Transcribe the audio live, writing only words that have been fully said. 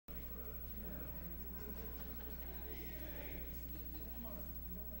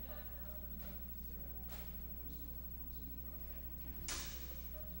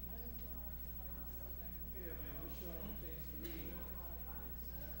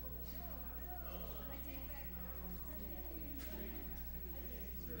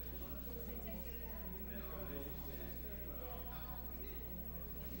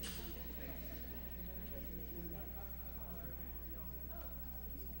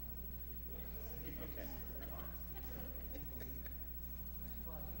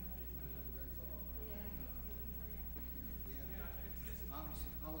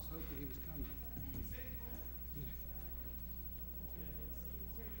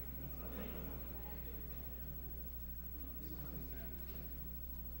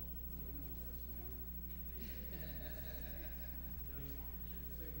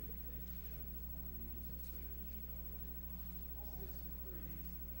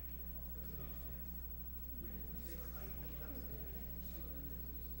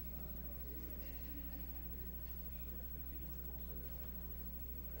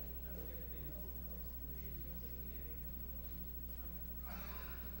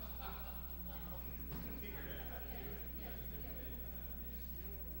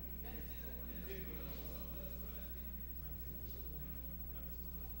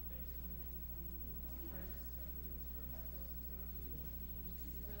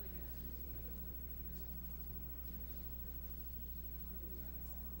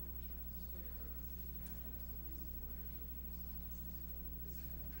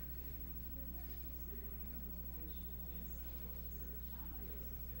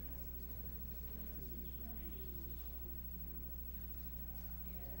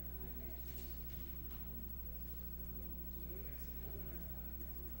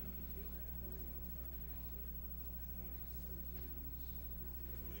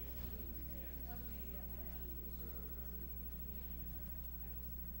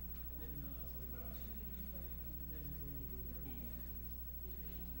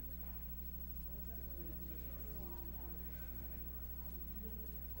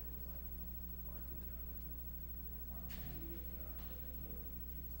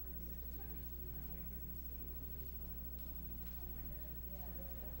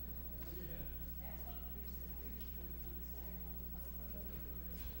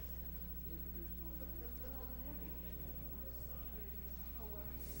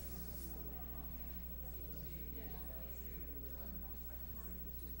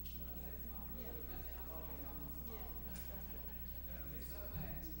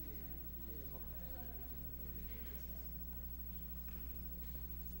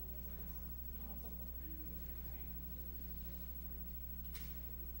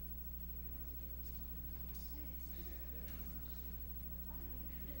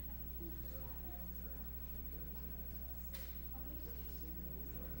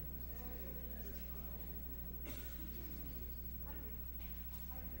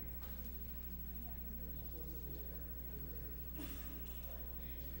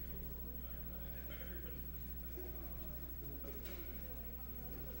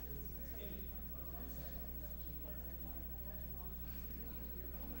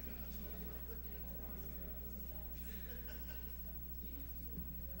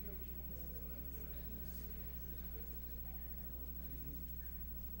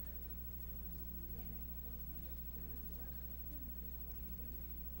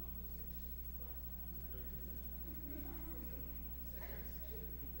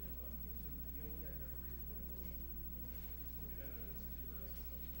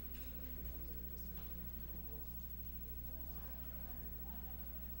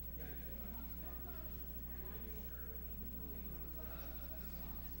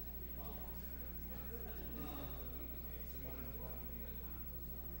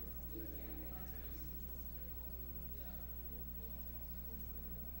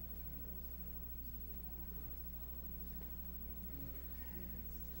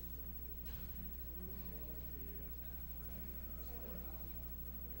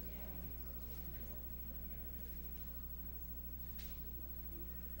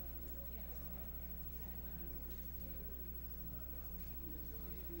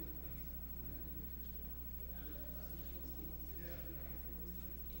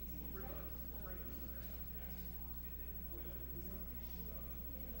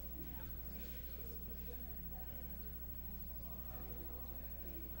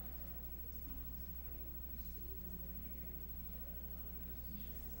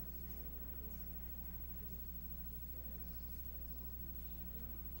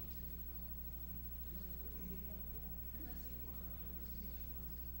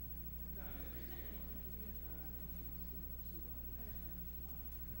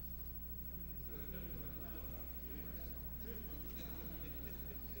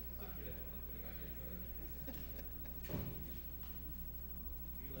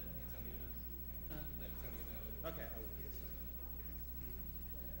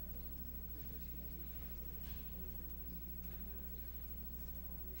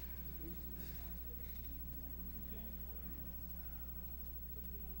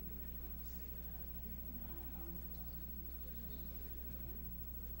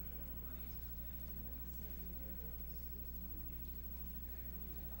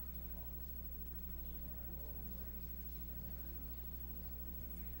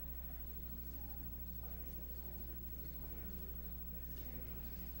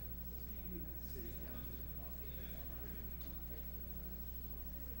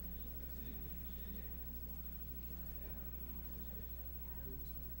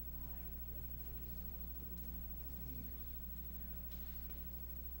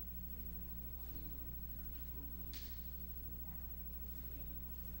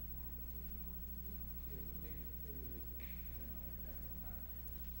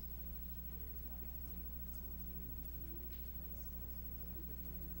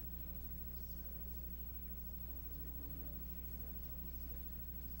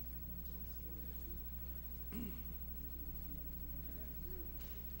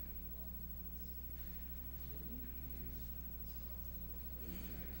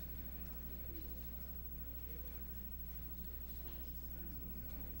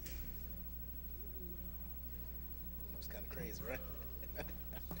crazy, right?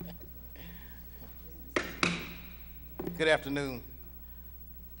 Good afternoon.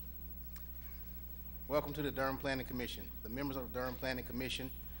 Welcome to the Durham Planning Commission. The members of the Durham Planning Commission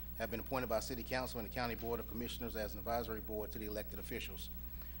have been appointed by City Council and the County Board of Commissioners as an advisory board to the elected officials.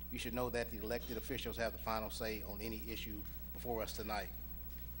 You should know that the elected officials have the final say on any issue before us tonight.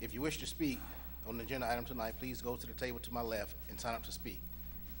 If you wish to speak on the agenda item tonight, please go to the table to my left and sign up to speak.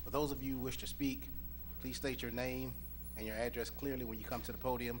 For those of you who wish to speak, please state your name and your address clearly when you come to the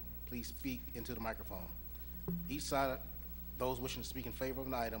podium. Please speak into the microphone. Each side, those wishing to speak in favor of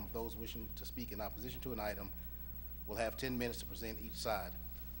an item, those wishing to speak in opposition to an item, will have 10 minutes to present each side.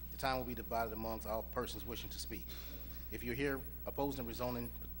 The time will be divided amongst all persons wishing to speak. If you're here opposing rezoning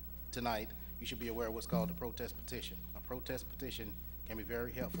tonight, you should be aware of what's called a protest petition. A protest petition can be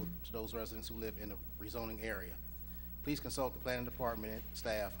very helpful to those residents who live in the rezoning area. Please consult the planning department and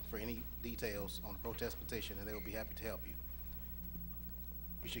staff for any details on the protest petition, and they will be happy to help you.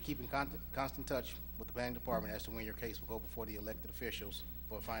 You should keep in constant touch with the planning department as to when your case will go before the elected officials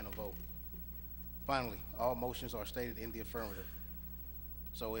for a final vote. Finally, all motions are stated in the affirmative.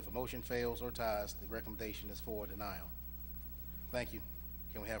 So if a motion fails or ties, the recommendation is for denial. Thank you.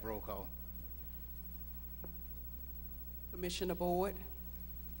 Can we have roll call? Commissioner Boyd.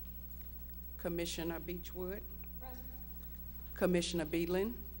 Commissioner Beechwood. Present. Commissioner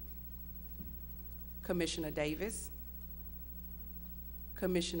Beadlin. Commissioner Davis.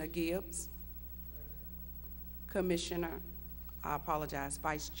 Commissioner Gibbs. Commissioner,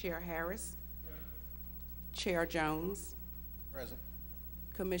 Vice Chair Harris. Present. Chair Jones. Present.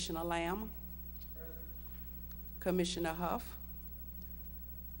 Commissioner Lamb. Present. Commissioner Huff.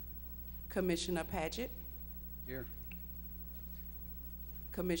 Commissioner Paget. Here.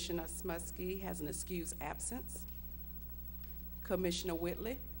 Commissioner Smusky has an excused absence. Commissioner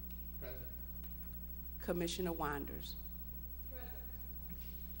Whitley. Present. Commissioner Winders.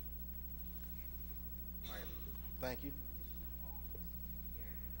 All right. Thank you.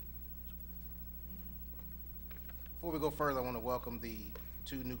 Before we go further, I want to welcome the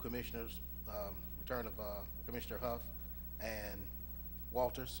two new commissioners, return of Commissioner Huff and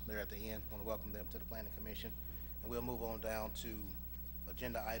Walters. They're at the end. I want to welcome them to the Planning Commission. And we'll move on down to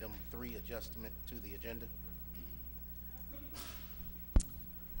agenda item 3, adjustment to the agenda.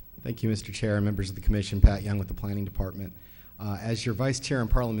 Thank you, Mr. Chair and members of the Commission. Pat Young with the Planning Department. As your Vice Chair and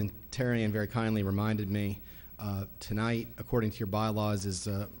Parliamentarian very kindly reminded me, tonight, according to your bylaws, is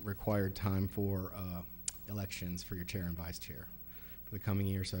required time for elections for your Chair and Vice Chair for the coming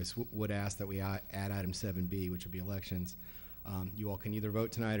year. So I would ask that we add item 7B, which would be elections. You all can either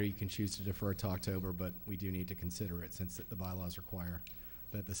vote tonight or you can choose to defer it to October, but we do need to consider it since the bylaws require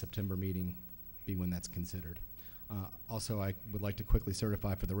that the September meeting be when that's considered. Also, I would like to quickly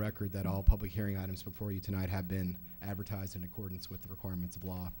certify for the record that all public hearing items before you tonight have been advertised in accordance with the requirements of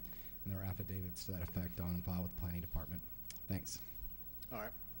law, and there are affidavits to that effect on file with the Planning Department. Thanks. All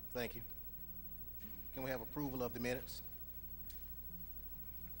right. Thank you. Can we have approval of the minutes?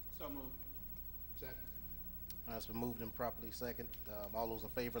 So moved. Second. It's been moved and properly second. All those in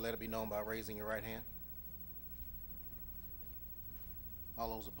favor, let it be known by raising your right hand.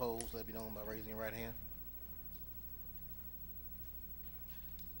 All those opposed, let it be known by raising your right hand.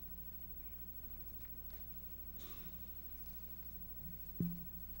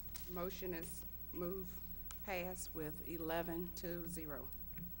 Motion is passed with 11-0. All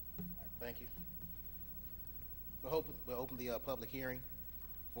right, thank you. We'll open the public hearing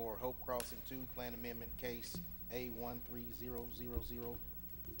for Hope Crossing 2 Plan Amendment Case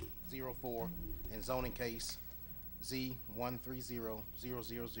A13000004 and zoning case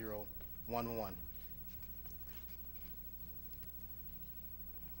Z13000011.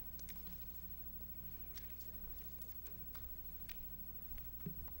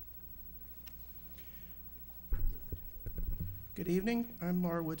 Good evening. I'm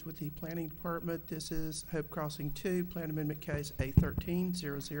Laura Woods with the Planning Department. This is Hope Crossing 2, Plan Amendment Case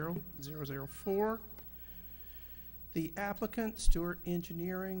A13000004. The applicant, Stewart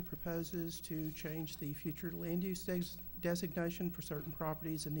Engineering, proposes to change the future land use designation for certain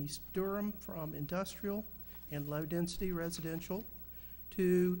properties in East Durham from industrial and low-density residential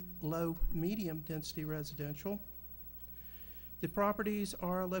to low-medium density residential. The properties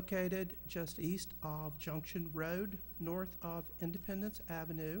are located just east of Junction Road, north of Independence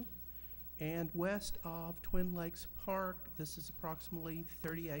Avenue, and west of Twin Lakes Park. This is approximately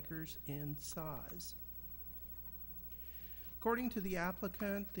 30 acres in size. According to the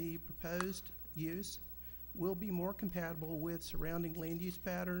applicant, the proposed use will be more compatible with surrounding land use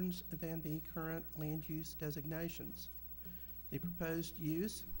patterns than the current land use designations. The proposed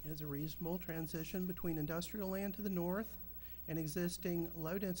use is a reasonable transition between industrial land to the north and existing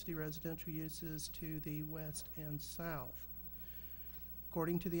low-density residential uses to the west and south.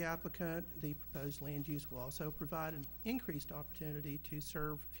 According to the applicant, the proposed land use will also provide an increased opportunity to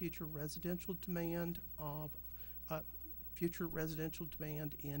serve future residential demand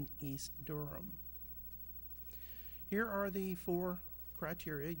in East Durham. Here are the 4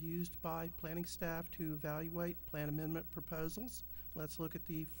 criteria used by planning staff to evaluate plan amendment proposals. Let's look at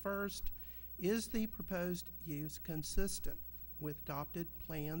the first. Is the proposed use consistent with adopted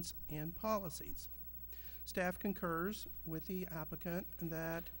plans and policies? Staff concurs with the applicant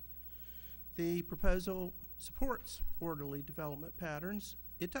that the proposal supports orderly development patterns.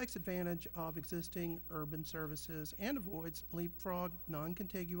 It takes advantage of existing urban services and avoids leapfrog,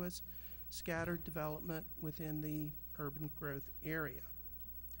 non-contiguous, scattered development within the urban growth area.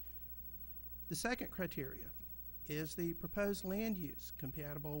 The second criteria is the proposed land use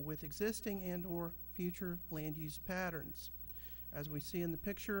compatible with existing and/or future land use patterns. As we see in the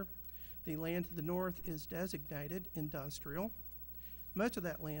picture, the land to the north is designated industrial. Much of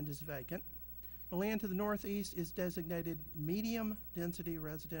that land is vacant. The land to the northeast is designated medium-density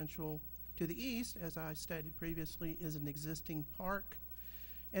residential. To the east, as I stated previously, is an existing park.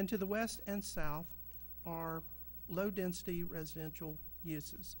 And to the west and south are low-density residential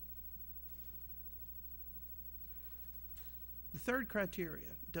uses. The third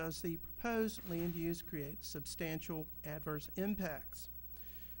criteria, does the proposed land use create substantial adverse impacts?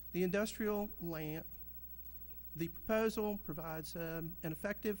 The proposal provides an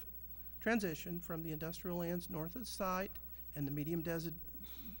effective transition from the industrial lands north of the site and the medium density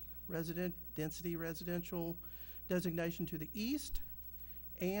residential designation to the east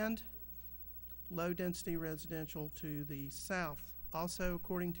and low density residential to the south. Also,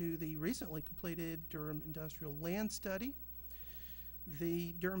 according to the recently completed Durham Industrial Land Study,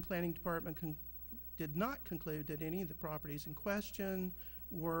 the Durham Planning Department did not conclude that any of the properties in question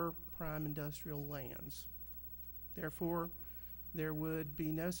were prime industrial lands. Therefore, there would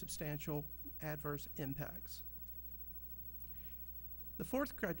be no substantial adverse impacts. The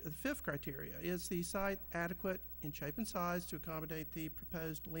fifth criteria, is the site adequate in shape and size to accommodate the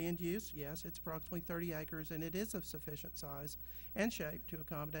proposed land use? Yes, it's approximately 30 acres, and it is of sufficient size and shape to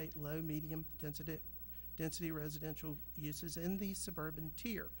accommodate low, medium density residential uses in the suburban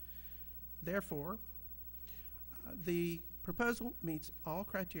tier. Therefore, the proposal meets all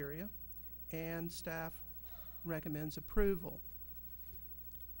criteria, and staff recommends approval.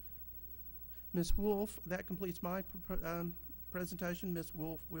 Ms. Wolf, that completes my presentation. Ms.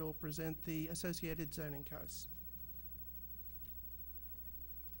 Wolf will present the associated zoning case.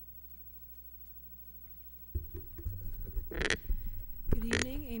 Good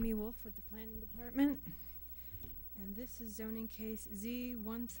evening, Amy Wolf with the Planning Department. And this is zoning case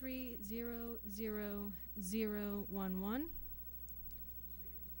Z1300011.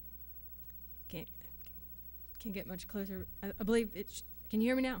 Can't get much closer. I believe it. Can you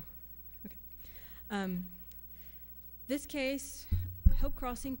hear me now? Okay. This case, Hope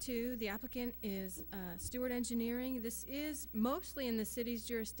Crossing 2, the applicant is Stewart Engineering. This is mostly in the city's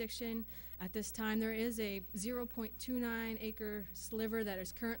jurisdiction. At this time, there is a 0.29 acre sliver that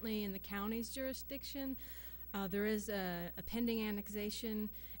is currently in the county's jurisdiction. There is a pending annexation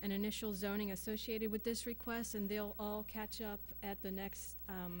and initial zoning associated with this request, and they'll all catch up at the next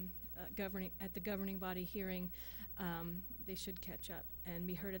governing body hearing. They should catch up and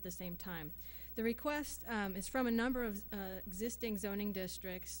be heard at the same time. The request is from a number of existing zoning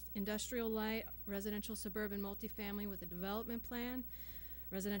districts: industrial light, residential suburban multifamily with a development plan,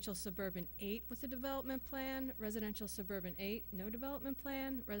 residential suburban 8 with a development plan, residential suburban 8, no development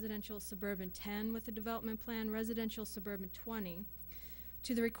plan, residential suburban 10 with a development plan, residential suburban 20,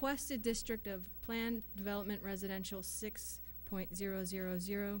 to the requested district of planned development residential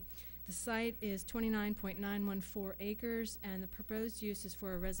 6.000. The site is 29.914 acres, and the proposed use is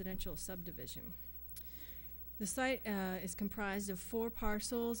for a residential subdivision. The site is comprised of 4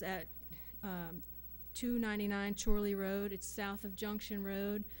 parcels at 299 Chorley Road. It's south of Junction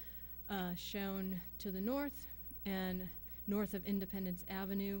Road, shown to the north, and north of Independence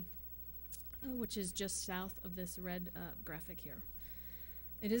Avenue, which is just south of this red graphic here.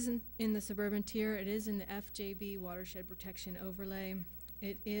 It isn't in the suburban tier. It is in the FJB Watershed Protection Overlay.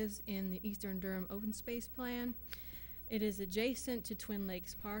 It is in the Eastern Durham Open Space Plan. It is adjacent to Twin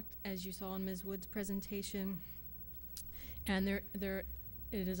Lakes Park, as you saw in Ms. Wood's presentation. And it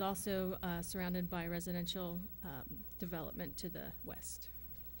is also surrounded by residential development to the west.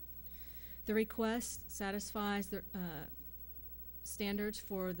 The request satisfies the standards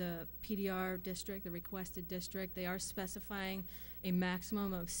for the PDR district, the requested district. They are specifying a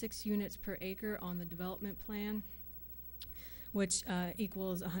maximum of 6 units per acre on the development plan. which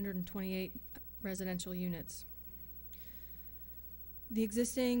equals 128 residential units. The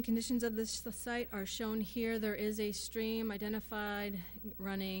existing conditions of this site are shown here. There is a stream identified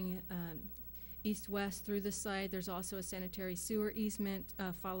running east-west through the site. There's also a sanitary sewer easement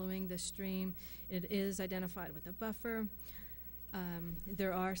following the stream. It is identified with a buffer.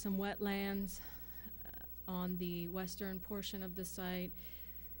 There are some wetlands on the western portion of the site,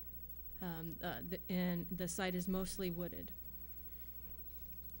 and the site is mostly wooded.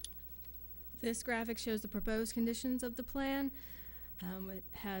 This graphic shows the proposed conditions of the plan. It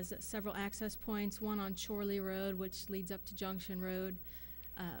has several access points, one on Chorley Road, which leads up to Junction Road,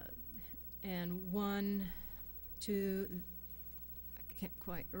 and one to, I can't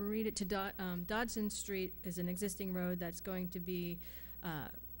quite read it, to Dodson Street is an existing road that's going to be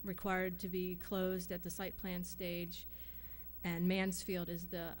required to be closed at the site plan stage, and Mansfield is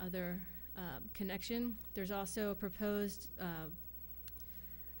the other connection. There's also a proposed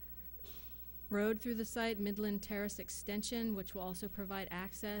road through the site, Midland Terrace Extension, which will also provide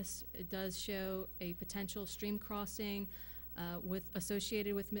access. It does show a potential stream crossing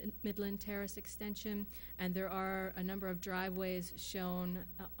associated with Midland Terrace Extension, and there are a number of driveways shown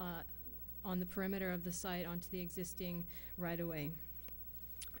on the perimeter of the site onto the existing right-of-way.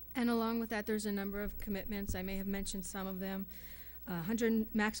 And along with that, there's a number of commitments. I may have mentioned some of them.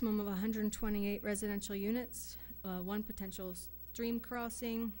 Maximum of 128 residential units, one potential stream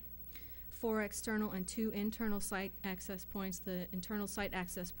crossing, 4 external and 2 internal site access points. The internal site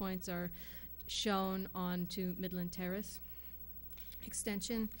access points are shown onto Midland Terrace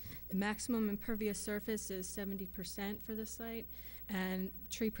Extension. The maximum impervious surface is 70% for the site, and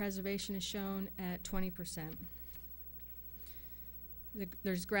tree preservation is shown at 20%.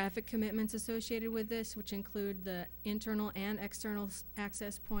 There's graphic commitments associated with this, which include the internal and external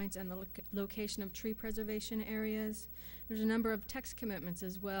access points and the location of tree preservation areas. There's a number of text commitments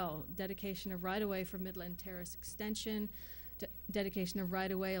as well. Dedication of right-of-way for Midland Terrace Extension, dedication of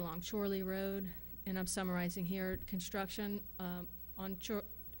right-of-way along Chorley Road, and I'm summarizing here, construction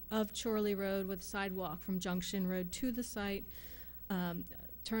of Chorley Road with sidewalk from Junction Road to the site,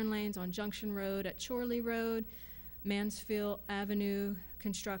 turn lanes on Junction Road at Chorley Road, Mansfield Avenue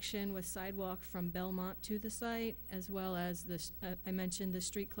construction with sidewalk from Belmont to the site, as well as this, I mentioned the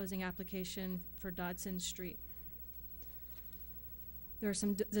street closing application for Dodson Street. There are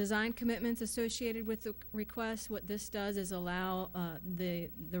some design commitments associated with the request. What this does is allow the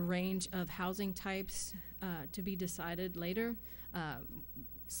range of housing types to be decided later.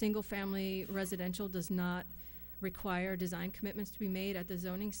 Single-family residential does not require design commitments to be made at the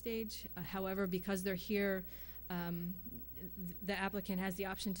zoning stage. However, because they're here, the applicant has the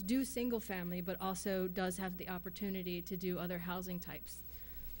option to do single-family, but also does have the opportunity to do other housing types,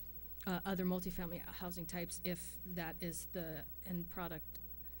 other multifamily housing types, if that is the end product.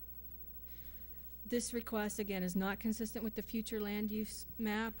 This request, again, is not consistent with the future land use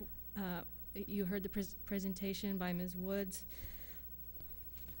map. You heard the presentation by Ms. Woods.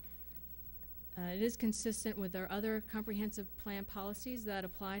 It is consistent with our other comprehensive plan policies that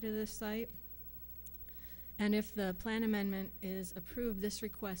apply to this site. And if the plan amendment is approved, this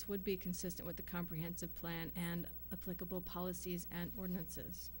request would be consistent with the comprehensive plan and applicable policies and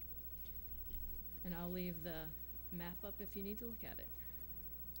ordinances. And I'll leave the map up if you need to look at it.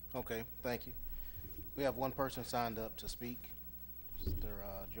 Okay, thank you. We have one person signed up to speak. Mr.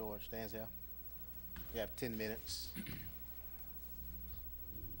 George Stanzel. You have 10 minutes.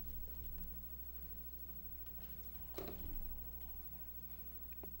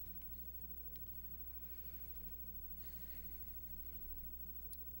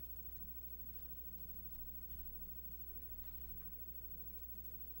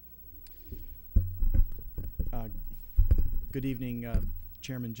 Good evening,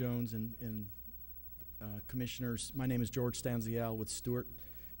 Chairman Jones and Commissioners. My name is George Stanziel with Stewart.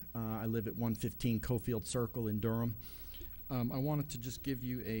 I live at 115 Cofield Circle in Durham. I wanted to just give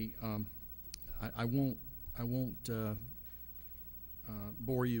you a, I won't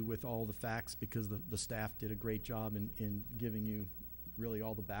bore you with all the facts because the staff did a great job in giving you really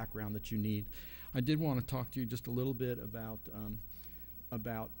all the background that you need. I did want to talk to you just a little bit about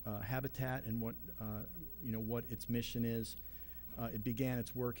Habitat and what its mission is. It began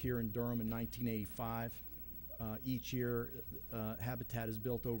its work here in Durham in 1985. Each year, Habitat has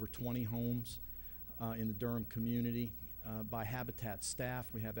built over 20 homes in the Durham community by Habitat staff.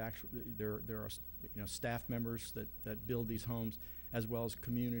 We have there are staff members that build these homes, as well as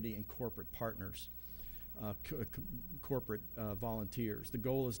community and corporate partners, corporate volunteers. The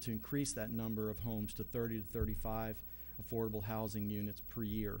goal is to increase that number of homes to 30 to 35 affordable housing units per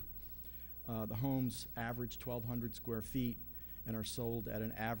year. The homes average 1,200 square feet, and are sold at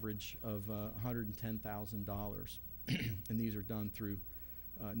an average of $110,000. And these are done through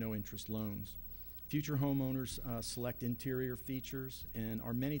no-interest loans. Future homeowners select interior features and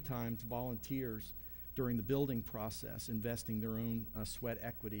are many times volunteers during the building process, investing their own sweat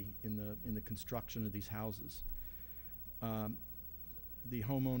equity in the construction of these houses. The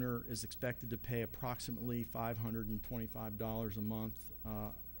homeowner is expected to pay approximately $525 a month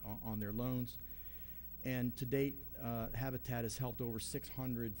on their loans. And to date, Habitat has helped over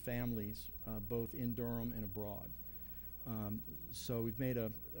 600 families, both in Durham and abroad. So we've made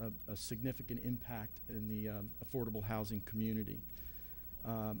a significant impact in the affordable housing community.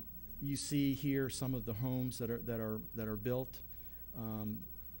 You see here some of the homes that are built.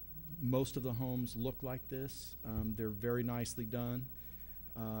 Most of the homes look like this. They're very nicely done,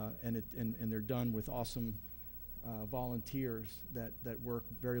 and they're done with awesome volunteers that work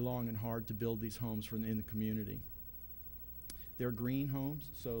very long and hard to build these homes in the community. They're green homes,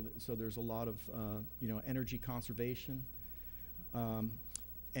 so there's a lot of energy conservation,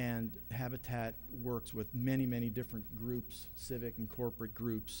 and Habitat works with many different groups, civic and corporate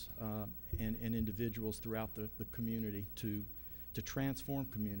groups, and individuals throughout the community to transform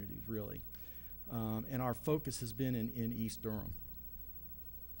communities, really. And our focus has been in East Durham.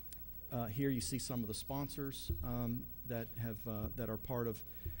 Here you see some of the sponsors that are part of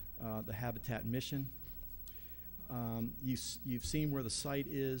the Habitat mission. You've seen where the site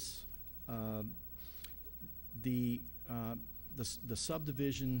is. The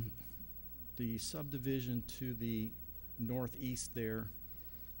subdivision to the northeast there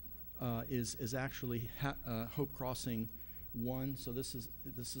is actually Hope Crossing 1. So this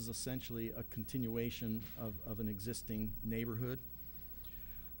is essentially a continuation of an existing neighborhood.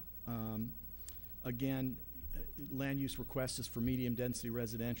 Again, land use request is for medium density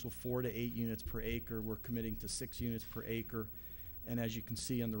residential, 4 to 8 units per acre. We're committing to 6 units per acre. And as you can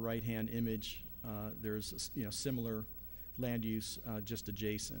see on the right-hand image, there's similar land use just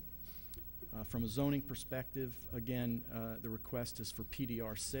adjacent. From a zoning perspective, again, the request is for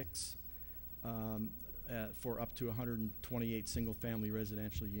PDR 6 for up to 128 single-family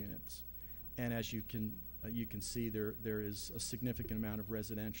residential units. And as you can see, there is a significant amount of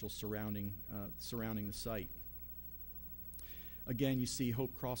residential surrounding the site. Again, you see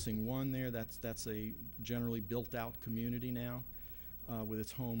Hope Crossing 1 there. That's a generally built-out community now with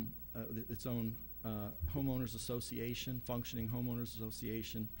its own homeowners association, functioning homeowners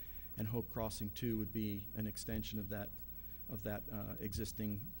association, and Hope Crossing 2 would be an extension of that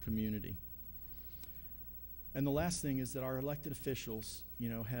existing community. And the last thing is that our elected officials,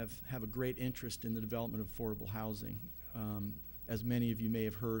 have a great interest in the development of affordable housing. As many of you may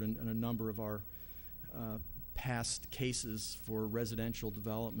have heard in a number of our past cases for residential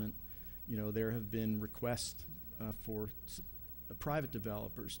development, there have been requests for private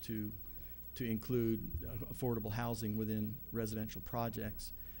developers to include affordable housing within residential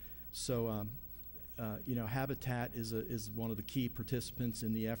projects. So, Habitat is one of the key participants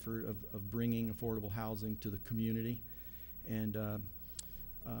in the effort of bringing affordable housing to the community, and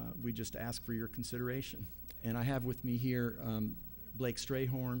we just ask for your consideration. And I have with me here Blake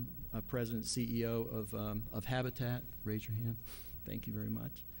Strayhorn, President CEO of Habitat. Raise your hand. Thank you very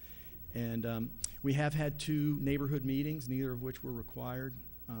much. And we have had 2 neighborhood meetings, neither of which were required.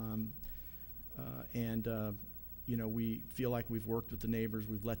 We feel like we've worked with the neighbors.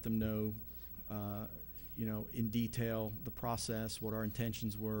 We've let them know, in detail the process, what our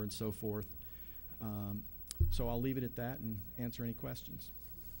intentions were, and so forth. So I'll leave it at that and answer any questions.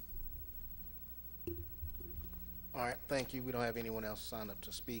 All right, thank you. We don't have anyone else signed up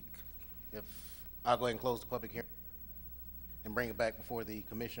to speak. I'll go ahead and close the public hearing and bring it back before the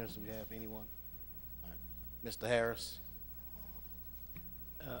commissioners. Do we have anyone? All right. Mr. Harris.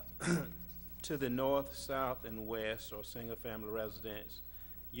 To the north, south, and west, or single-family residents,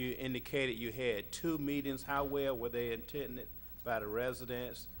 you indicated you had 2 meetings. How well were they attended by the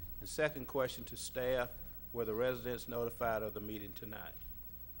residents? And second question to staff, were the residents notified of the meeting tonight?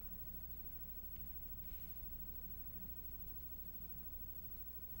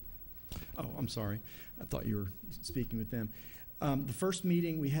 Oh, I'm sorry. I thought you were speaking with them. The first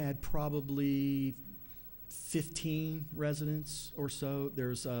meeting, we had probably 15 residents or so.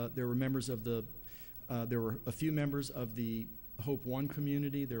 There were members of there were a few members of the Hope 1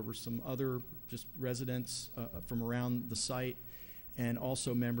 community. There were some other just residents from around the site, and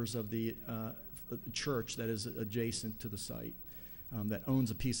also members of the church that is adjacent to the site that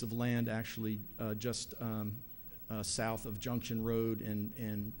owns a piece of land actually just south of Junction Road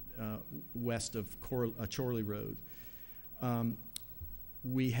and west of Chorley Road.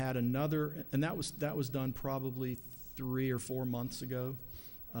 We had another, and that was done probably 3 or 4 months ago,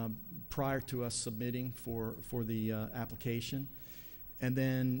 prior to us submitting for the application. And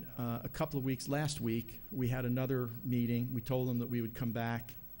then a couple of weeks, last week, we had another meeting. We told them that we would come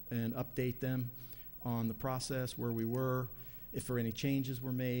back and update them on the process, where we were, if any changes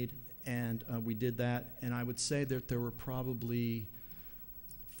were made, and we did that. And I would say that there were probably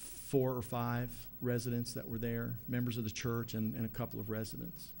 4 or 5 residents that were there, members of the church and a couple of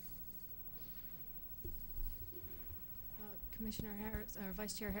residents. Commissioner Harris, or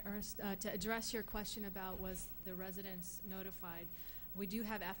Vice Chair Harris, to address your question about was the residents notified, we do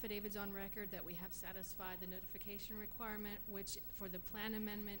have affidavits on record that we have satisfied the notification requirement, which for the plan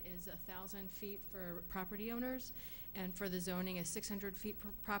amendment is 1,000 feet for property owners, and for the zoning is 600 feet for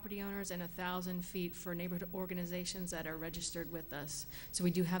property owners and 1,000 feet for neighborhood organizations that are registered with us. So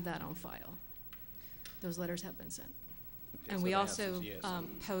we do have that on file. Those letters have been sent. Okay, And so we the answer also is yes.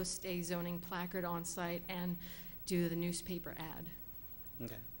 post a zoning placard on site and do the newspaper ad.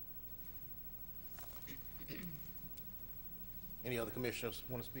 Okay. Any other commissioners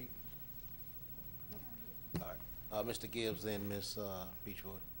want to speak? All right. Mr. Gibbs, then Ms.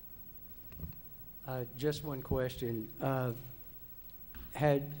 Beechwood. Just one question.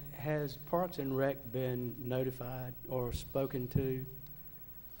 Has Parks and Rec been notified or spoken to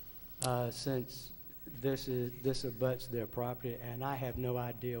since this abuts their property? And I have no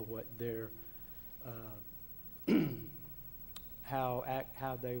idea what their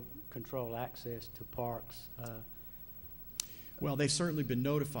how they control access to parks. Well, they've certainly been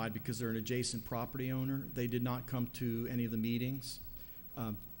notified because they're an adjacent property owner. They did not come to any of the meetings.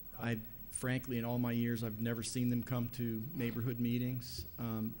 Frankly, in all my years, I've never seen them come to neighborhood meetings,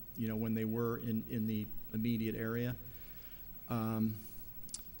 you know, when they were in the immediate area.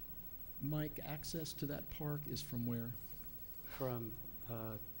 Mike, access to that park is from where? From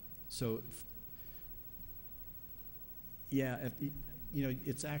Yeah, you know,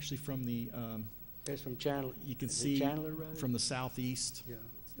 it's actually from the, it's from Chandler. you can is it see Chandler Road? from the southeast, Yeah.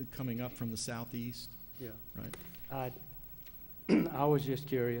 coming up from the southeast, Yeah. right? I was just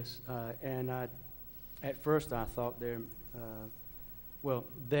curious, and at first I thought there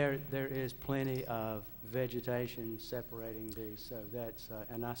is plenty of vegetation separating these, so that's,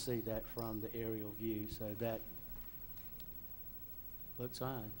 and I see that from the aerial view, so that looks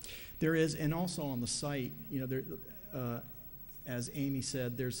fine. There is, and also on the site, you know, there, as Amy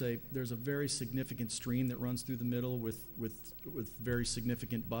said, there's a very significant stream that runs through the middle with very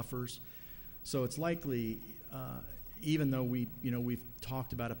significant buffers, so it's likely. Even though we've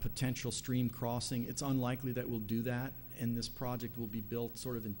talked about a potential stream crossing, it's unlikely that we'll do that, and this project will be built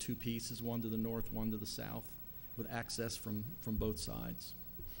sort of in 2 pieces, one to the north, one to the south, with access from both sides.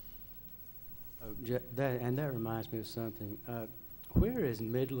 Oh, that reminds me of something. Where is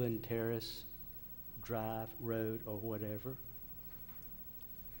Midland Terrace Drive, Road, or whatever?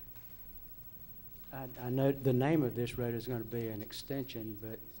 I know the name of this road is going to be an extension,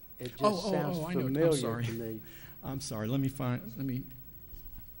 but it just sounds I know. familiar I'm sorry. to me. I'm sorry. Let me. You know where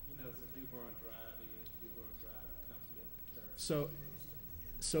Dearborn Drive is. Dearborn Drive becomes Midland Terrace.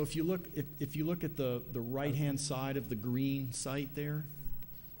 So if you look at the right-hand side of the green site there,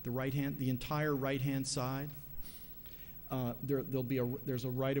 the entire right-hand side, there's a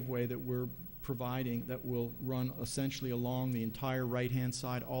right-of-way that we're providing that will run essentially along the entire right-hand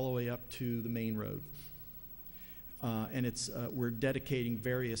side all the way up to the main road. And we're dedicating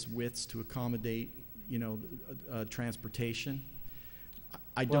various widths to accommodate, you know, transportation.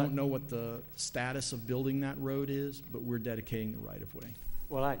 I don't know what the status of building that road is, but we're dedicating the right-of-way.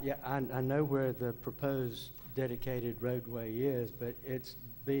 Well, I know where the proposed dedicated roadway is, but it's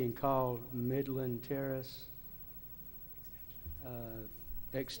being called Midland Terrace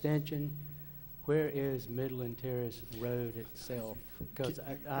Extension. Where is Midland Terrace Road itself? Because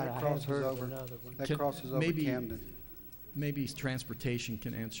I have heard of another one. That crosses over Camden. Maybe transportation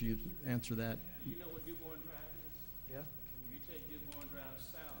can answer that. You know what Dearborn Drive is? Yeah. If you take Dearborn Drive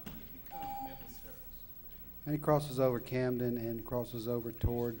south, it becomes Midland Terrace. And it crosses over Camden and crosses over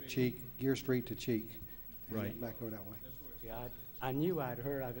toward Cheek, Gear Street to Cheek. and Right. Back over that way. Yeah, I knew I'd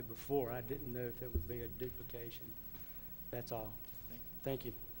heard of it before. I didn't know if there would be a duplication. That's all. Thank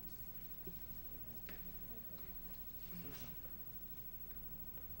you.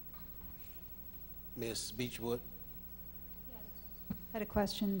 Ms. Beechwood. I had a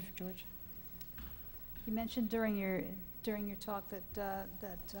question for George. You mentioned during your talk that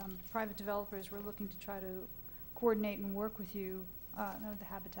private developers were looking to try to coordinate and work with you on the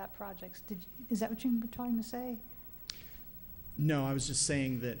habitat projects. Is that what you were trying to say? No, I was just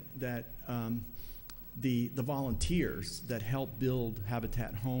saying that the volunteers that help build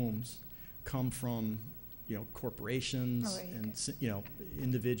Habitat homes come from corporations Oh, right, and, okay.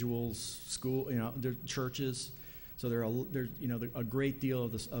 individuals, school, their churches. So there's a great deal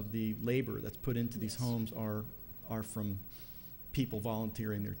of the labor that's put into these Yes. homes are from people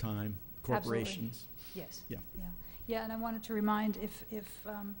volunteering their time, corporations. Yes. Yeah. Yeah, yeah, and I wanted to remind, if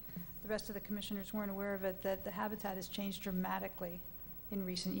the rest of the commissioners weren't aware of it, that the habitat has changed dramatically in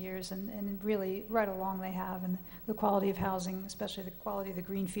recent years, and really, right along they have, and the quality of housing, especially the quality of the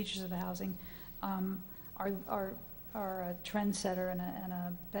green features of the housing, are a trendsetter and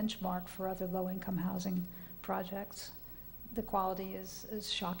a benchmark for other low-income housing projects. The quality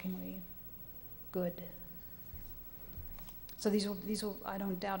is shockingly good. So these will, I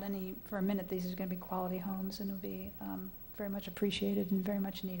don't doubt any, for a minute, these are gonna be quality homes, and will be very much appreciated and very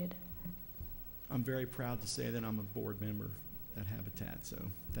much needed. I'm very proud to say that I'm a board member at Habitat, so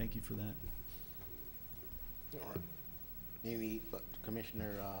thank you for that. All right. Any,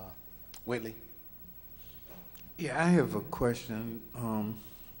 Commissioner Whitley? Yeah, I have a question.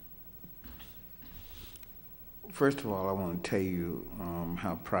 First of all, I want to tell you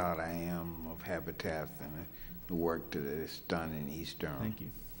how proud I am of Habitat and the work that is done in East Durham. Thank you.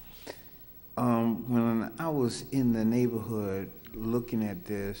 When I was in the neighborhood looking at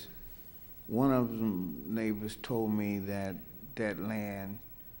this, one of the neighbors told me that that land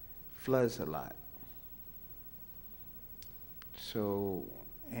floods a lot. So,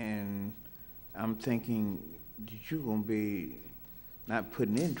 and I'm thinking that you're gonna be not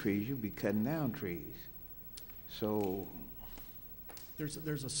putting in trees, you'll be cutting down trees. So, There's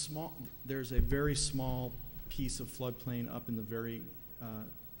a very small piece of floodplain up in the very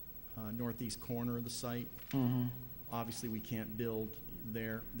northeast corner of the site. Obviously, we can't build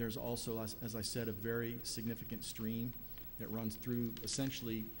there. There's also, as I said, a very significant stream that runs through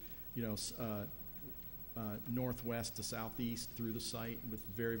essentially, northwest to southeast through the site with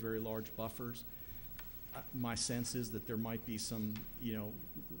very, very large buffers. My sense is that there might be some,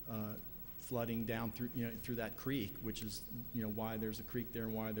 flooding down through that creek, which is, why there's a creek there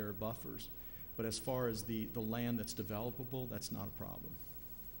and why there are buffers. But as far as the land that's developable, that's not a problem.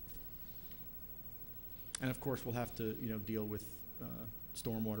 And of course, we'll have to, deal with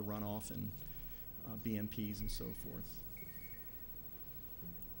stormwater runoff and BMPs and so forth.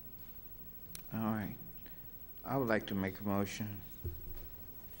 all right. I would like to make a motion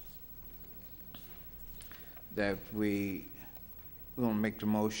that we're gonna make the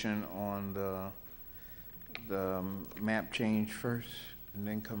motion on the map change first and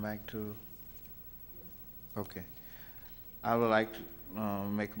then come back to, okay. I would like to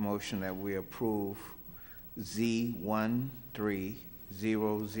make a motion that we approve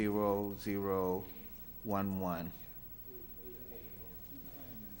Z13000011.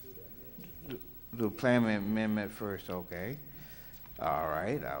 The plan amendment first, okay. All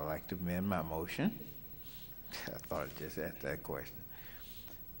right, I would like to amend my motion. I thought I just asked that question.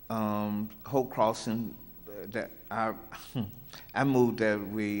 Hope Crossing, that I move that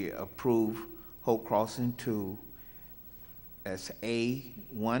we approve Hope Crossing 2 as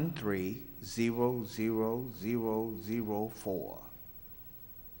A1300004.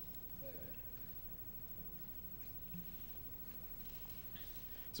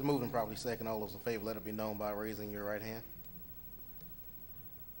 So moving probably second. All those in favor, let it be known by raising your right hand.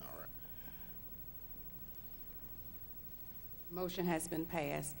 All right. Motion has been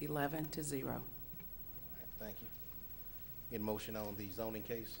passed, 11-0. All right, thank you. Get a motion on the zoning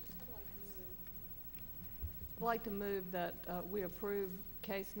case. I'd like to move that we approve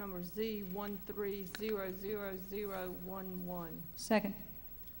case number Z1300011. Second.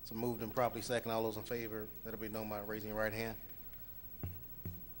 So moved and properly second. All those in favor, let it be known by raising your right hand.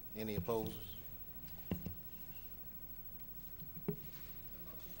 Any opposed? Can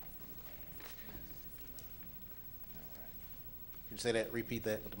you say that, repeat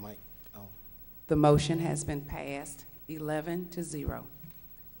that with the mic on? The motion has been passed, 11-0.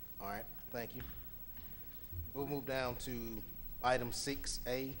 All right, thank you. We'll move down to item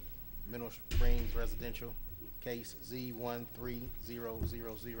 6A, Mineral Springs Residential, case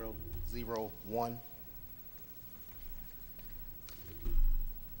Z1300001.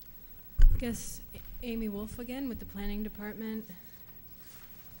 Guess Amy Wolf again with the Planning Department,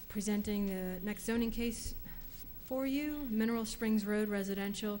 presenting the next zoning case for you, Mineral Springs Road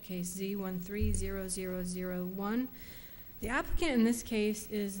Residential, case Z1300001. The applicant in this case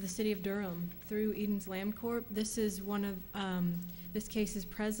is the City of Durham through Eden's Land Corp. This is this case is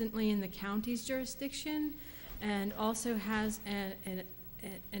presently in the county's jurisdiction and also has an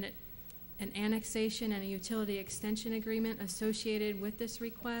annexation and a utility extension agreement associated with this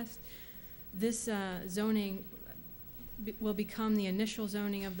request. This zoning will become the initial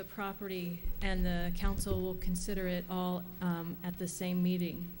zoning of the property, and the council will consider it all at the same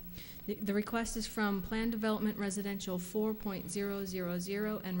meeting. The request is from Plan Development Residential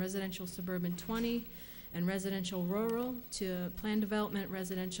 4.000 and Residential Suburban 20 and Residential Rural to Plan Development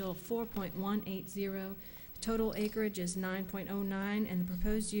Residential 4.180. Total acreage is 9.09, and the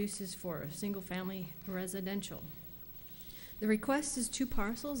proposed use is for a single-family residential. The request is 2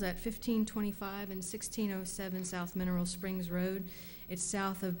 parcels at 1525 and 1607 South Mineral Springs Road. It's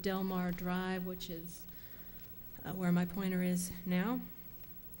south of Delmar Drive, which is where my pointer is now.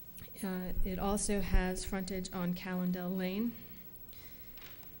 It also has frontage on Callendale Lane.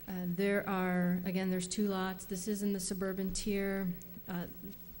 There's 2 lots. This is in the suburban tier.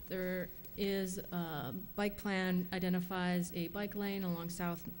 There is a bike plan, identifies a bike lane along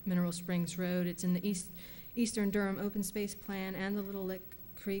South Mineral Springs Road. It's in the Eastern Durham Open Space Plan and the Little Lick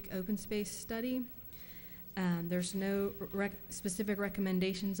Creek Open Space Study. There's no specific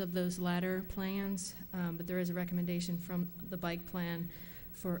recommendations of those latter plans, but there is a recommendation from the bike plan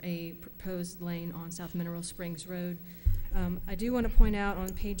for a proposed lane on South Mineral Springs Road. I do want to point out on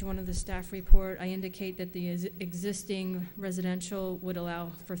page 1 of the staff report, I indicate that the existing residential would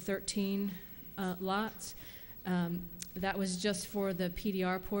allow for 13 lots. That was just for the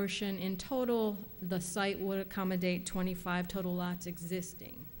PDR portion. In total, the site would accommodate 25 total lots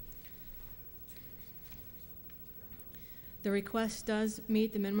existing. The request does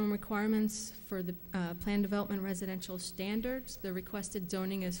meet the minimum requirements for the Plan Development Residential Standards. The requested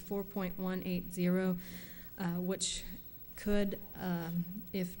zoning is 4.180, which could,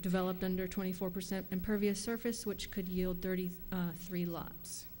 if developed under 24% impervious surface, which could yield 33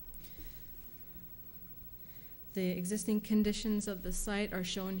 lots. The existing conditions of the site are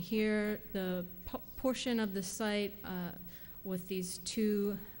shown here. The portion of the site with these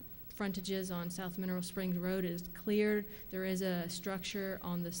 2 frontages on South Mineral Springs Road is cleared. There is a structure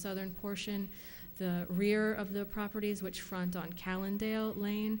on the southern portion. The rear of the properties, which front on Callendale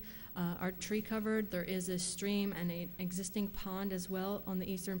Lane, are tree covered. There is a stream and an existing pond as well on the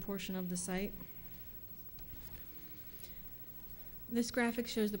eastern portion of the site. This graphic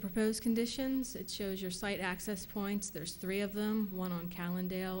shows the proposed conditions. It shows your site access points. There's 3 of them, one on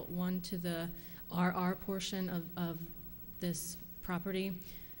Callendale, one to the RR portion of this property,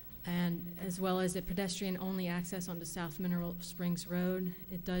 and as well as a pedestrian-only access onto South Mineral Springs Road.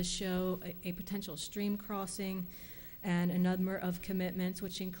 It does show a potential stream crossing and a number of commitments,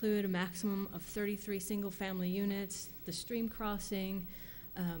 which include a maximum of 33 single-family units, the stream crossing,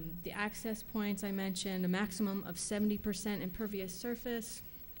 the access points I mentioned, a maximum of 70% impervious surface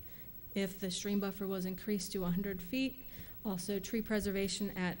if the stream buffer was increased to 100 feet, also tree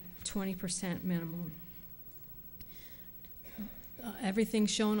preservation at 20% minimum. Everything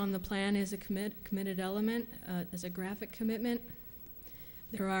shown on the plan is a committed element, as a graphic commitment.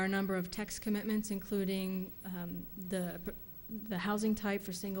 There are a number of text commitments, including the housing type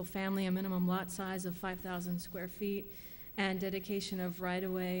for single family, a minimum lot size of 5,000 square feet, and dedication of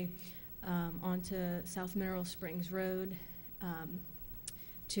right-of-way onto South Mineral Springs Road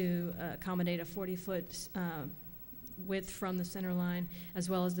to accommodate a 40-foot width from the center line, as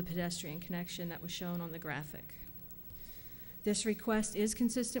well as the pedestrian connection that was shown on the graphic. This request is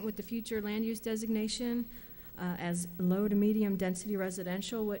consistent with the future land use designation as low to medium density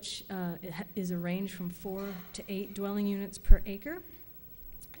residential, which is a range from 4 to 8 dwelling units per acre.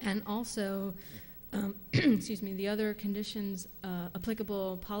 And also, excuse me, the other conditions,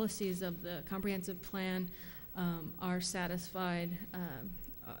 applicable policies of the comprehensive plan are satisfied,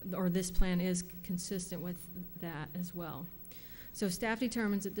 or this plan is consistent with that as well. So staff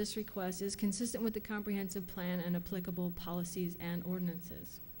determines that this request is consistent with the comprehensive plan and applicable policies and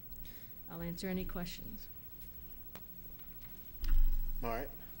ordinances. I'll answer any questions. All right,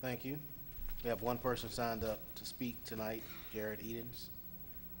 thank you. We have 1 person signed up to speak tonight, Jared Edens.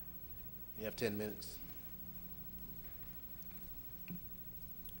 You have 10 minutes.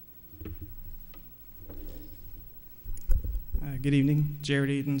 Good evening. Jared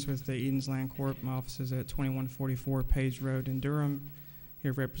Edens with the Edens Land Corp. My office is at 2144 Page Road in Durham.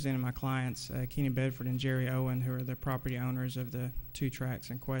 Here representing my clients, Kenny Bedford and Jerry Owen, who are the property owners of the 2 tracts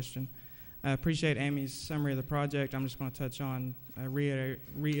in question. I appreciate Amy's summary of the project. I'm just going to touch on,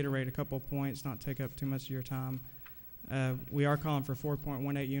 reiterate a couple of points, not take up too much of your time. We are calling for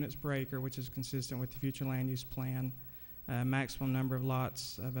 4.18 units per acre, which is consistent with the future land use plan. Maximum number of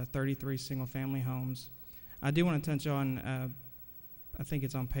lots of 33 single-family homes. I do want to touch on, I think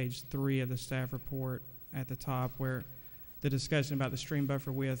it's on page 3 of the staff report at the top, where the discussion about the stream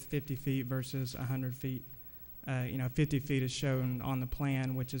buffer width, 50 feet versus 100 feet. 50 feet is shown on the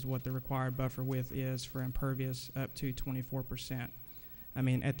plan, which is what the required buffer width is for impervious up to 24%. I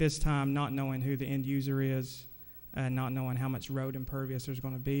mean, at this time, not knowing who the end user is, not knowing how much road impervious there's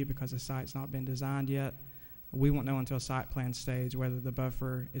going to be because the site's not been designed yet, we won't know until site plan stage whether the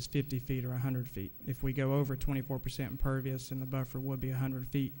buffer is 50 feet or 100 feet. If we go over 24% impervious, then the buffer would be 100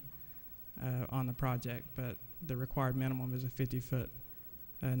 feet on the project, but the required minimum is a 50-foot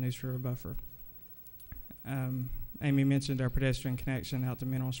news river buffer. Amy mentioned our pedestrian connection out to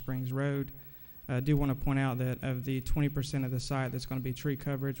Mineral Springs Road. I do want to point out that of the 20% of the site that's going to be tree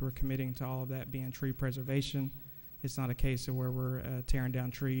coverage, we're committing to all of that being tree preservation. It's not a case of where we're tearing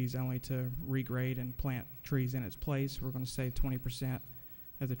down trees only to regrade and plant trees in its place. We're going to save 20%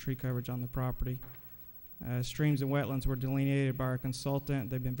 of the tree coverage on the property. Streams and wetlands were delineated by our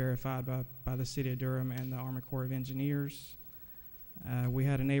consultant. They've been verified by the City of Durham and the Army Corps of Engineers. We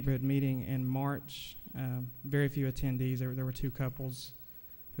had a neighborhood meeting in March. Very few attendees. There were 2 couples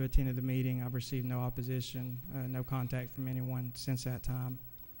who attended the meeting. I've received no opposition, no contact from anyone since that time.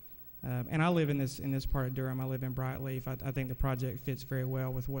 And I live in this part of Durham. I live in Brightleaf. I think the project fits very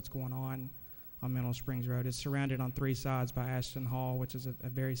well with what's going on Mineral Springs Road. It's surrounded on 3 sides by Ashton Hall, which is a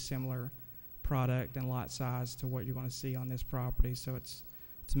very similar product and lot size to what you're going to see on this property. So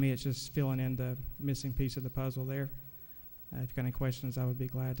to me, it's just filling in the missing piece of the puzzle there. If you've got any questions, I would be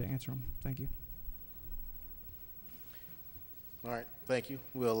glad to answer them. Thank you. All right, thank you.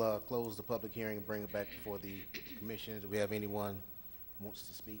 We'll close the public hearing and bring it back before the commission. Do we have anyone who wants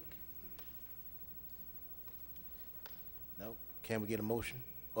to speak? No? Can we get a motion?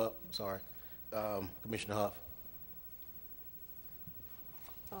 Oh, sorry. Commissioner Huff.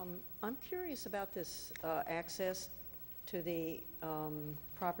 I'm curious about this access to the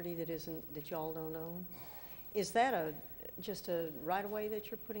property that y'all don't own. Is that just a right-of-way that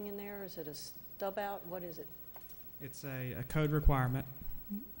you're putting in there? Is it a stub out? What is it? It's a code requirement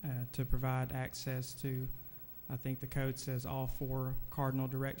to provide access to, I think the code says all 4 cardinal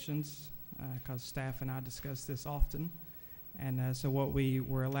directions, because staff and I discuss this often. And so what we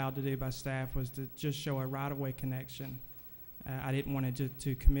were allowed to do by staff was to just show a right-of-way connection. I didn't want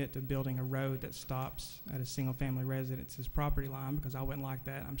to commit to building a road that stops at a single-family residence's property line, because I wouldn't like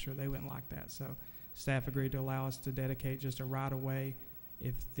that. I'm sure they wouldn't like that. So staff agreed to allow us to dedicate just a right-of-way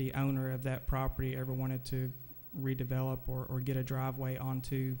if the owner of that property ever wanted to redevelop or get a driveway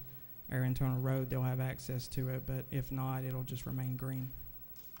onto our internal road, they'll have access to it. But if not, it'll just remain green.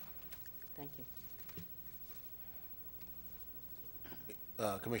 Thank you.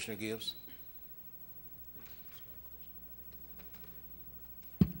 Commissioner Gibbs.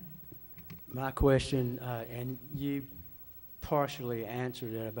 My question, and you partially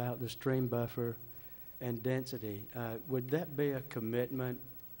answered it about the stream buffer and density. Would that be a commitment,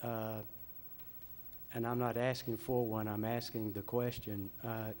 and I'm not asking for one, I'm asking the question,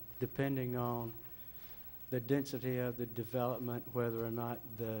 depending on the density of the development, whether or not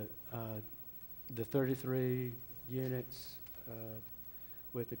the 33 units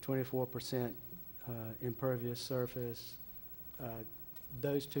with the 24% impervious surface,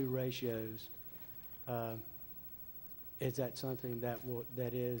 those 2 ratios, is that something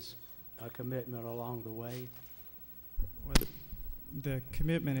that is a commitment along the way? Well, the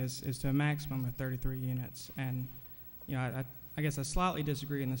commitment is to a maximum of 33 units, and I guess I slightly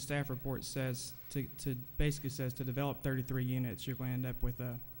disagree. And the staff report says basically says to develop 33 units, you're going to end up with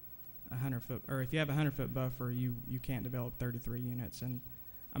a 100-foot, or if you have a 100-foot buffer, you can't develop 33 units. And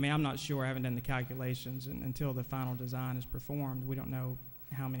I mean, I'm not sure. I haven't done the calculations, and until the final design is performed, we don't know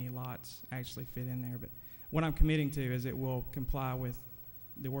how many lots actually fit in there. But what I'm committing to is it will comply with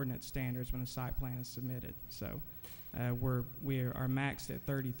the ordinance standards when the site plan is submitted. So we are maxed at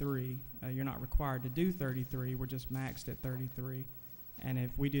 33. You're not required to do 33. We're just maxed at 33. And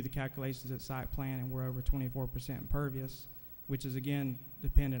if we do the calculations at site plan and we're over 24% impervious, which is again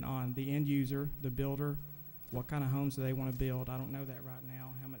dependent on the end user, the builder, what kind of homes do they want to build? I don't know that right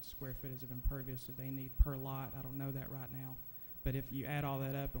now. How much square footage of impervious do they need per lot? I don't know that right now. But if you add all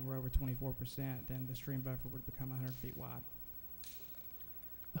that up and we're over 24%, then the stream buffer would become 100 feet wide.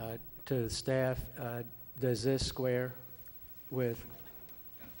 To the staff, does this square with?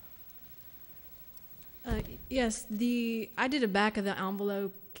 Yes, I did a back of the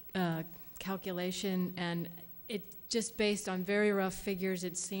envelope calculation, and it just based on very rough figures,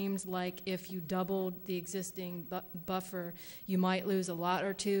 it seems like if you doubled the existing buffer, you might lose a lot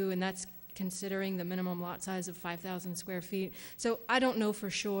or 2, and that's considering the minimum lot size of 5,000 square feet. So I don't know for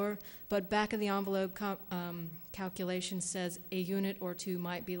sure, but back of the envelope calculation says a unit or 2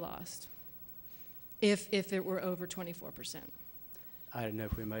 might be lost if it were over 24%. I don't know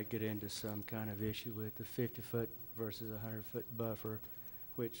if we might get into some kind of issue with the 50-foot versus a 100-foot buffer,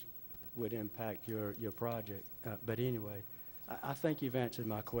 which would impact your project. But anyway, I think you've answered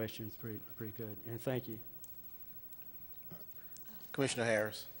my question pretty good, and thank you. Commissioner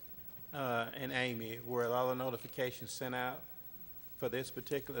Harris. And Amy, were all the notifications sent out for this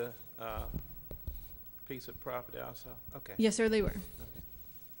particular piece of property also? Okay. Yes, sir, they were. Okay.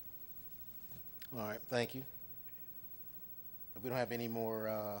 All right, thank you. If we don't have any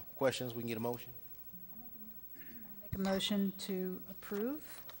more questions, we can get a motion. Make a motion to approve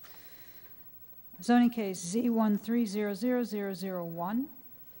zoning case Z13000001.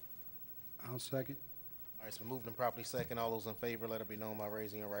 I'll second. All right, it's been moved and properly second. All those in favor, let it be known by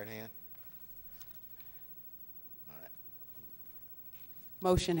raising your right hand. All right.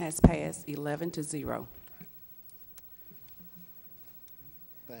 Motion has passed 11-0.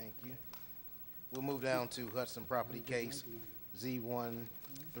 Thank you. We'll move down to Hudson property case Z130010.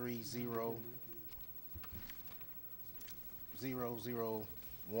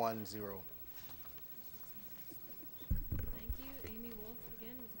 Thank you. Amy Wolf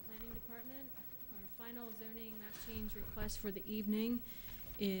again with the Planning Department. Our final zoning map change request for the evening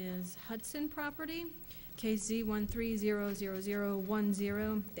is Hudson property, case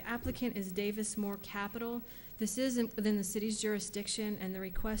Z13000010. The applicant is Davis Moore Capital. This is within the city's jurisdiction, and the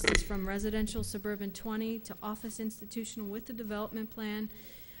request is from residential suburban 20 to office institutional with the development plan.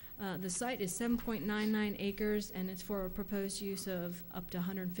 The site is 7.99 acres, and it's for a proposed use of up to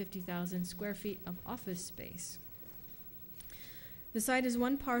 150,000 square feet of office space. The site is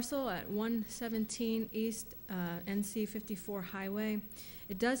one parcel at 117 East NC 54 Highway.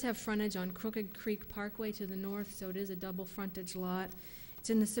 It does have frontage on Crooked Creek Parkway to the north, so it is a double frontage lot. It's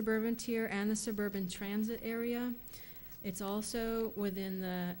in the suburban tier and the suburban transit area. It's also within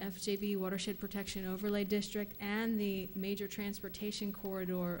the FJB Watershed Protection Overlay District and the Major Transportation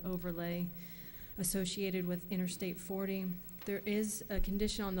Corridor Overlay associated with Interstate 40. There is a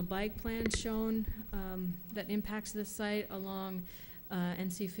condition on the bike plan shown that impacts this site along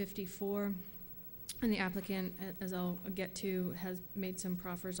NC 54. And the applicant, as I'll get to, has made some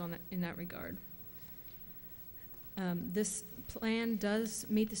proffers on that, in that regard. This plan does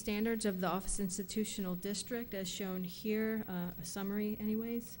meet the standards of the Office Institutional District as shown here, a summary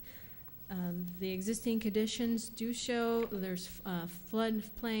anyways. The existing conditions do show there's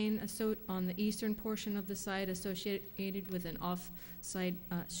floodplain on the eastern portion of the site associated with an off-site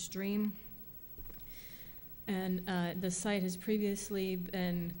stream. And the site has previously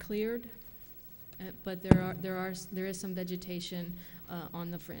been cleared, but there is some vegetation on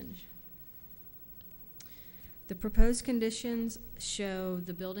the fringe. The proposed conditions show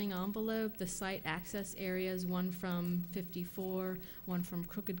the building envelope, the site access areas, one from 54, one from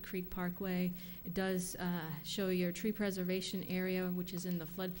Crooked Creek Parkway. It does show your tree preservation area, which is in the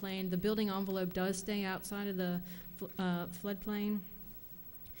floodplain. The building envelope does stay outside of the floodplain.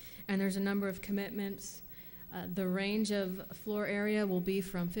 And there's a number of commitments. The range of floor area will be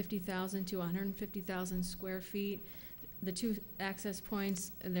from 50,000 to 150,000 square feet. The two access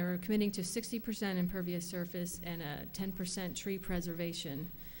points, they're committing to 60% impervious surface and a 10% tree preservation.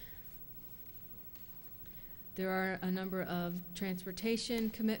 There are a number of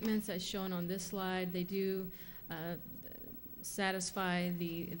transportation commitments as shown on this slide. They do satisfy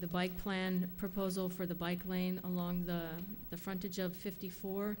the bike plan proposal for the bike lane along the frontage of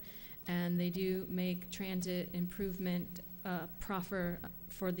 54, and they do make transit improvement proffer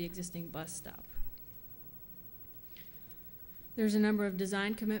for the existing bus stop. There's a number of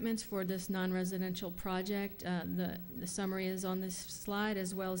design commitments for this non-residential project. The summary is on this slide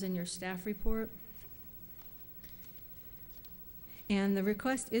as well as in your staff report. And the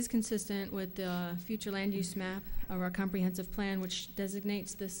request is consistent with the future land use map of our comprehensive plan, which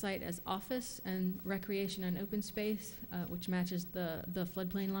designates this site as office and recreation and open space, which matches the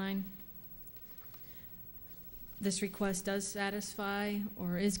floodplain line. This request does satisfy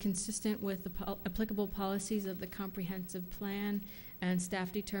or is consistent with the applicable policies of the comprehensive plan, and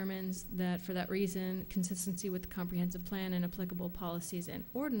staff determines that for that reason, consistency with the comprehensive plan and applicable policies and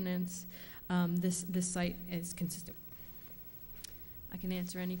ordinance, this site is consistent. I can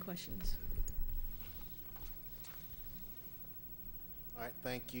answer any questions. All right,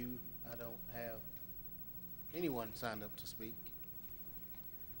 thank you. I don't have anyone signed up to speak.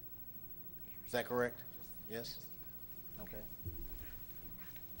 Is that correct? Yes? Okay.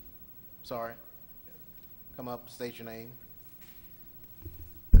 Sorry. Come up, state your name.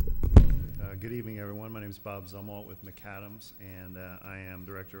 Good evening, everyone. My name is Bob Zumwalt with McAdams, and I am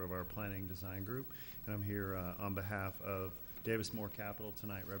director of our planning design group. And I'm here on behalf of Davis Moore Capital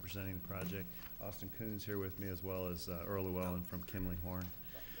tonight representing the project. Austin Coons here with me, as well as Earl Llewellyn from Kimley Horn.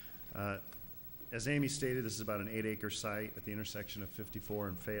 As Amy stated, this is about an 8-acre site at the intersection of 54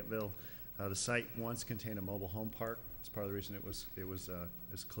 and Fayetteville. The site once contained a mobile home park. It's part of the reason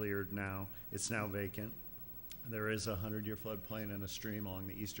it's cleared now. It's now vacant. There is a 100-year floodplain and a stream along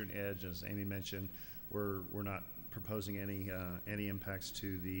the eastern edge. As Amy mentioned, we're not proposing any impacts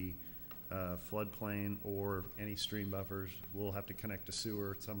to the floodplain or any stream buffers. We'll have to connect a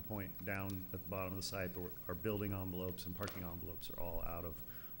sewer at some point down at the bottom of the site, but our building envelopes and parking envelopes are all out of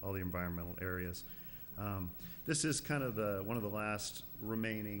all the environmental areas. This is kind of one of the last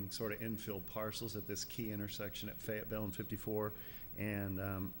remaining sort of infill parcels at this key intersection at Fayetteville and 54, and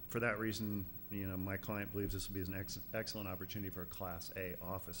for that reason, my client believes this will be an excellent opportunity for a Class A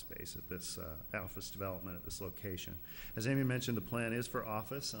office space at this office development at this location. As Amy mentioned, the plan is for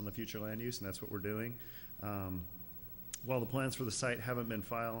office on the future land use, and that's what we're doing. While the plans for the site haven't been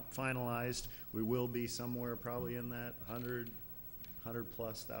finalized, we will be somewhere probably in that 100+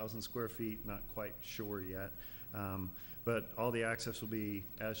 thousand square feet, not quite sure yet. But all the access will be,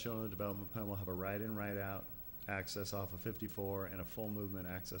 as shown in the development plan, we'll have a right-in, right-out access off of 54 and a full movement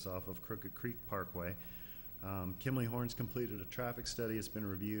access off of Crooked Creek Parkway. Kimley Horn's completed a traffic study. It's been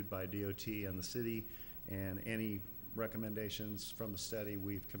reviewed by DOT and the city, and any recommendations from the study,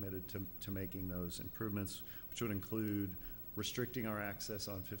 we've committed to making those improvements, which would include restricting our access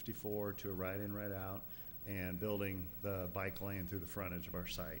on 54 to a right-in, right-out, and building the bike lane through the frontage of our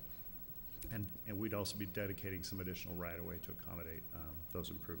site. And we'd also be dedicating some additional right-of-way to accommodate those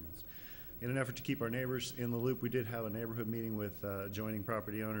improvements. In an effort to keep our neighbors in the loop, we did have a neighborhood meeting with adjoining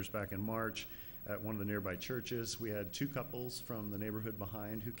property owners back in March at one of the nearby churches. We had 2 couples from the neighborhood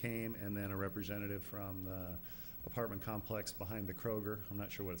behind who came, and then a representative from the apartment complex behind the Kroger. I'm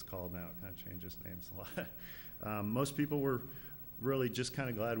not sure what it's called now. It kind of changes names a lot. Most people were really just kind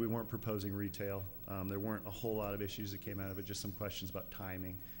of glad we weren't proposing retail. There weren't a whole lot of issues that came out of it, just some questions about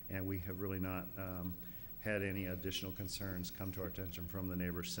timing, and we have really not had any additional concerns come to our attention from the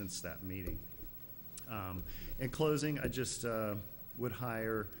neighbors since that meeting. In closing, I just would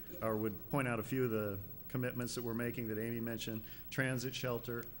point out a few of the commitments that we're making that Amy mentioned. Transit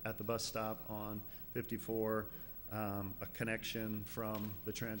shelter at the bus stop on 54, a connection from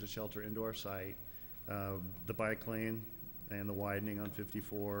the transit shelter into our site, the bike lane and the widening on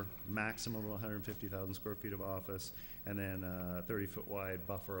 54, maximum of 150,000 square feet of office, and then a 30-foot wide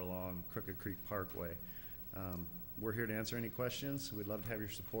buffer along Crooked Creek Parkway. We're here to answer any questions. We'd love to have your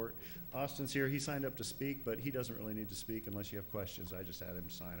support. Austin's here. He signed up to speak, but he doesn't really need to speak unless you have questions. I just had him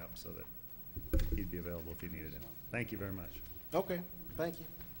sign up so that he'd be available if you needed him. Thank you very much. Okay, thank you.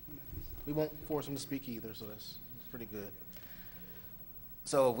 We won't force him to speak either, so that's pretty good.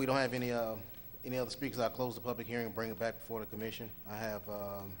 So if we don't have any other speakers, I'll close the public hearing and bring it back before the commission. I have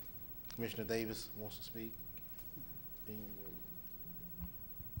Commissioner Davis wants to speak.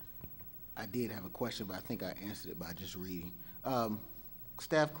 I did have a question, but I think I answered it by just reading.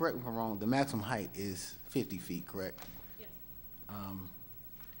 Staff, correct me if I'm wrong, the maximum height is 50 feet, correct? Yes.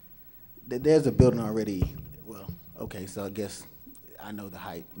 There's a building already, well, okay, so I guess I know the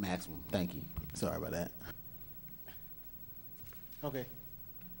height maximum. Thank you. Sorry about that. Okay.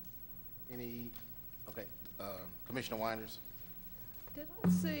 Commissioner Winders? Did I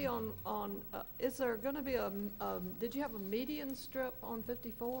see is there going to be did you have a median strip on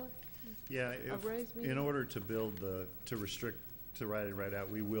 54? Yeah, in order to build to restrict to right-in, right-out,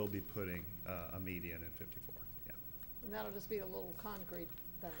 we will be putting a median in 54, yeah. And that'll just be a little concrete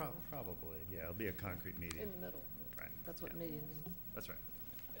thing? Probably, yeah, it'll be a concrete median. In the middle? Right. That's what median means. That's right.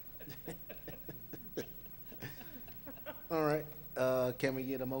 All right. Can we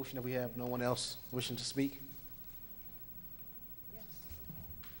get a motion if we have no one else wishing to speak? Yes.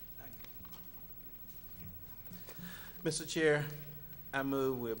 Mr. Chair, I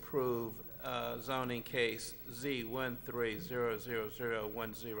move we approve zoning case Z130010,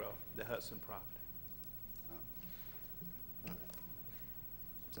 the Hudson property.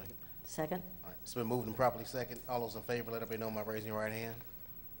 Second. Second? All right, it's been moved and properly second. All those in favor, let it be known by raising your right hand.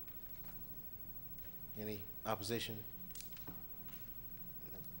 Any opposition?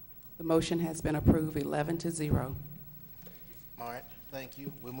 The motion has been approved 11-0. All right, thank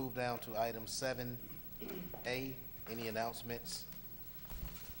you. We'll move down to item 7A. Any announcements?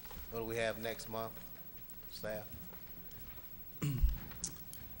 What do we have next month, staff?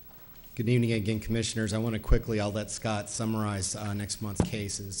 Good evening again, Commissioners. I want to quickly, I'll let Scott summarize next month's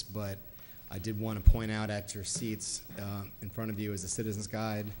cases, but I did want to point out at your seats in front of you is a Citizen's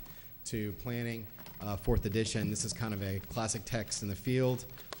Guide to Planning, 4th edition. This is kind of a classic text in the field,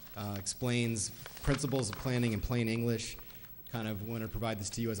 explains principles of planning in plain English. kind of want to provide this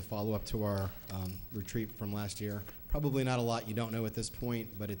to you as a follow-up to our retreat from last year. Probably not a lot you don't know at this point,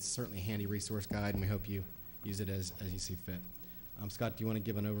 but it's certainly a handy resource guide, and we hope you use it as you see fit. Scott, do you want to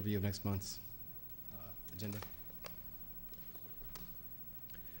give an overview of next month's agenda?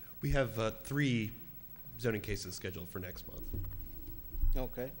 We have 3 zoning cases scheduled for next month.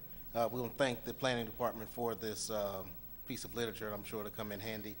 Okay. We want to thank the planning department for this piece of literature. I'm sure it'll come in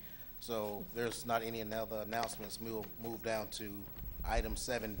handy. So there's not any other announcements. We'll move down to item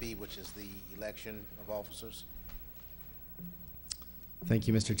 7B, which is the election of officers. Thank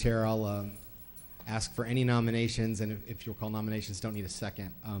you, Mr. Chair. I'll ask for any nominations, and if you'll call nominations, don't need a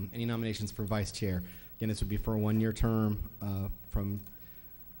second. Any nominations for vice chair? Again, this would be for a 1-year term from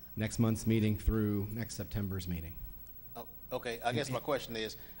next month's meeting through next September's meeting. Oh, okay, I guess my question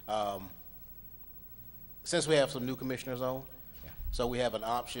is, since we have some new commissioners on, so we have an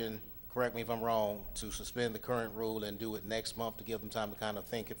option, correct me if I'm wrong, to suspend the current rule and do it next month to give them time to kind of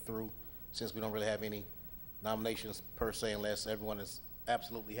think it through, since we don't really have any nominations per se, unless everyone is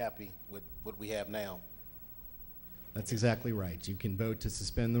absolutely happy with what we have now. That's exactly right. You can vote to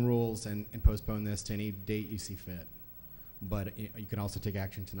suspend the rules and postpone this to any date you see fit. But you can also take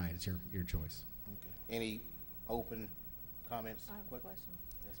action tonight. It's your choice. Okay. Any open comments? I have a question.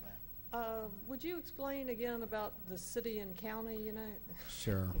 Yes, ma'am. Would you explain again about the city and county, you know?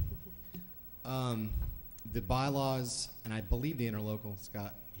 Sure. The bylaws, and I believe the interlocal,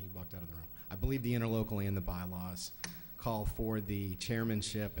 Scott, he walked out of the room. I believe the interlocal and the bylaws call for the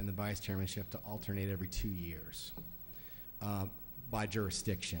chairmanship and the vice chairmanship to alternate every 2 years by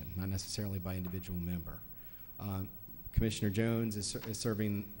jurisdiction, not necessarily by individual member. Commissioner Jones is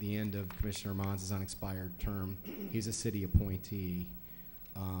serving the end of Commissioner Mons' unexpired term. He's a city appointee.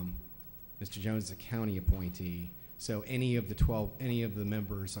 Mr. Jones is a county appointee. So any of the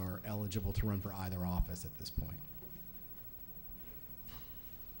members are eligible to run for either office at this point.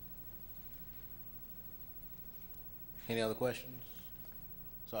 Any other questions?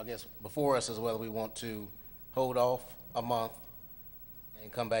 So I guess before us is whether we want to hold off a month and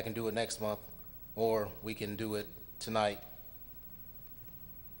come back and do it next month, or we can do it tonight.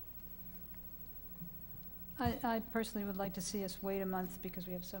 I personally would like to see us wait a month because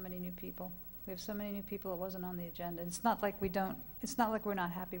we have so many new people. We have so many new people, it wasn't on the agenda. It's not like we're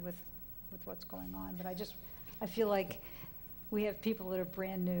not happy with what's going on, but I feel like we have people that are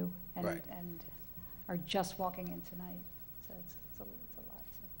brand new and, Right. and are just walking in tonight. So it's a lot.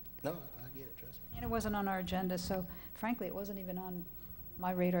 So. No, I get it, trust me. And it wasn't on our agenda, so frankly, it wasn't even on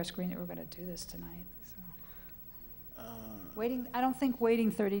my radar screen that we're going to do this tonight. So. I don't think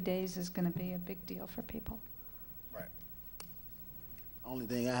waiting 30 days is going to be a big deal for people. Right. Only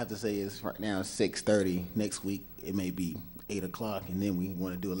thing I have to say is right now it's 6:30. Next week it may be 8 o'clock, and then we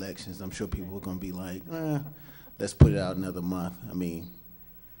want to do elections. I'm sure people are going to be like, let's put it out another month. I mean,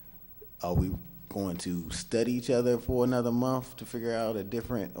 are we going to study each other for another month to figure out a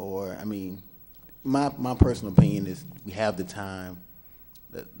different, or, I mean, my personal opinion is we have the time.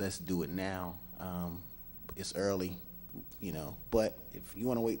 Let's do it now. It's early, you know, but if you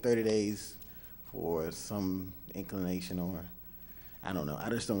want to wait 30 days for some inclination, or I don't know, I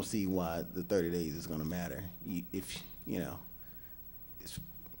just don't see why the 30 days is going to matter.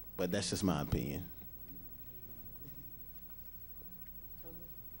 But that's just my opinion.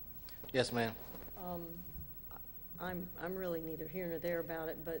 Yes, ma'am. I'm really neither here nor there about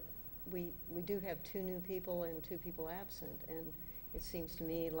it, but we do have 2 new people and 2 people absent, and it seems to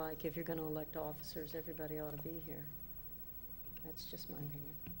me like if you're going to elect officers, everybody ought to be here. That's just my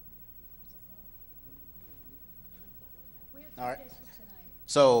opinion. All right.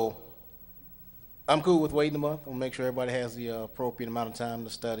 So I'm cool with waiting a month. I'll make sure everybody has the appropriate amount of time to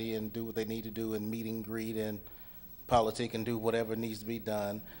study and do what they need to do and meet and greet and politic and do whatever needs to be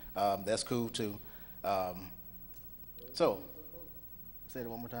done. That's cool too. So, say it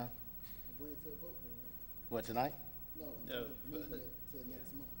one more time. What, tonight? No.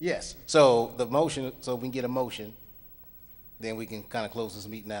 Yes. So the motion, so we can get a motion, then we can kind of close this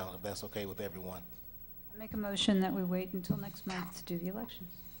meeting out if that's okay with everyone. I make a motion that we wait until next month to do the elections.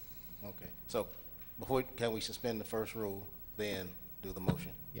 Okay. So can we suspend the first rule, then do the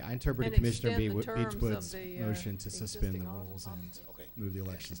motion? Yeah, I interpreted And Commissioner extend the terms of Beechwood's the, motion to suspend the existing rules and officers. Okay. move the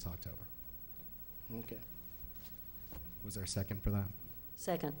elections to October. Okay. Was there a second for that?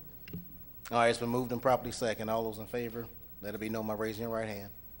 Second. All right, it's been moved and properly second. All those in favor, let it be known by raising your right hand.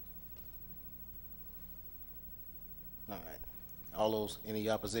 All right. All those, any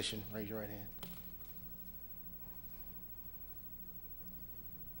opposition, raise your right hand.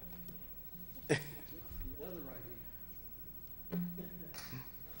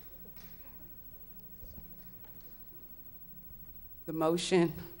 The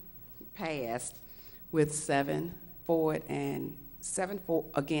motion passed with seven for it and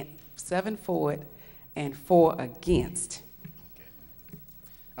four and 4 against.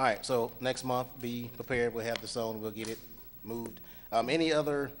 All right, so next month, be prepared, we'll have this on, we'll get it moved. Any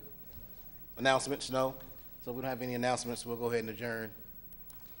other announcements? No? So we don't have any announcements, we'll go ahead and adjourn.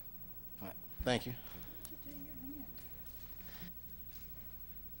 All right, thank you.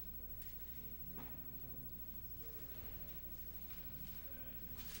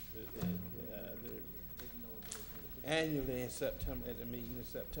 Annually in September, at the meeting in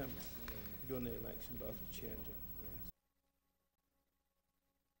September, during the election, both the chair and